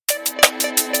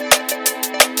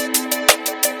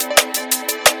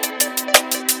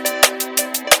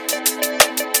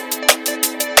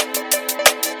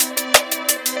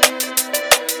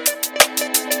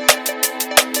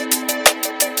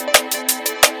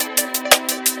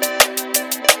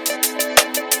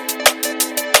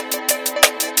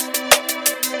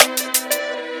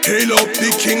Hail up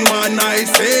the king man, I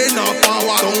say, no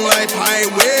power. Don't like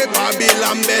highway,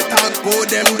 Babylon better go.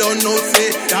 Them don't know say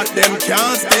that them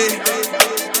can't stay.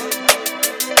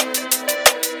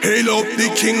 Hail up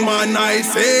the king man, I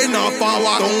say, no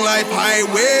power. Don't like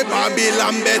highway,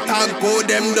 Babylon better go.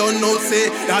 Them don't know say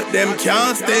that them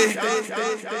can't stay.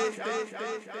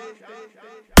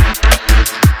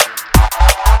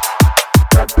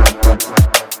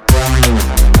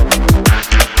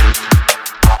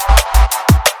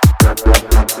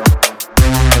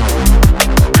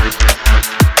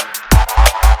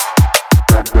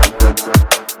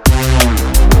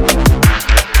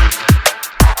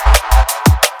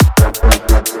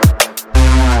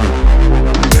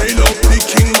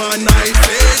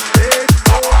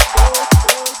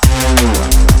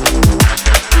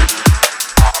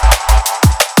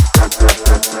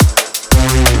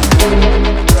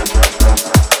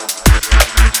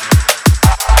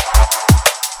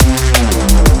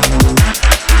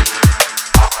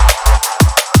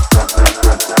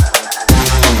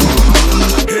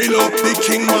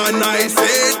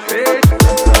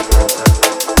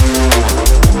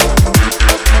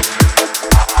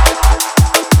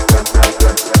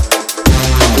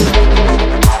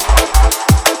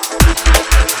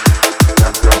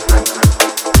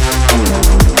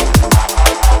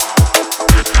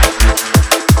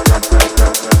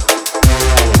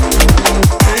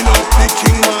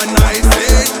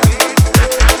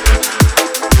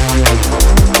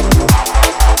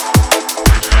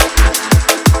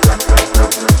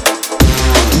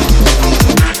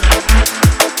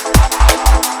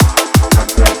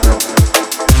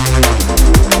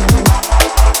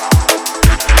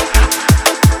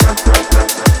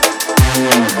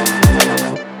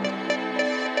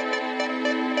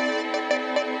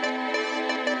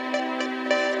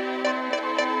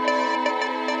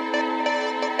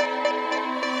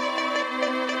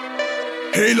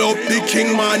 Hail up the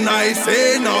king man, I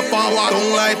say, no power.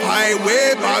 Don't like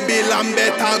highway, Babylon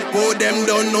better go. Them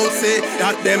don't know say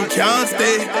that them can't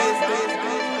stay.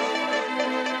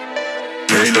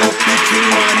 Hail up the king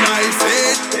man, I say.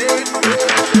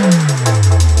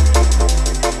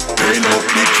 Hail up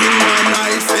the king man,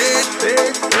 I say.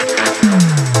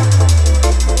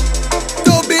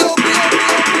 Dub it,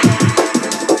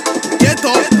 get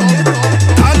up, turn up.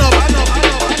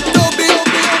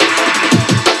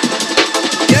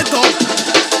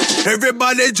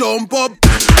 Everybody jump up.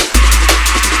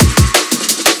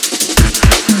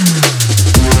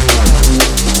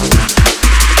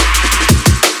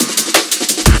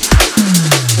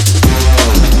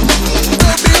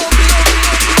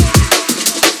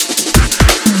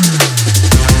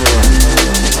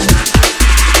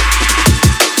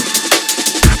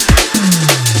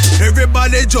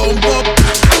 Everybody jump up.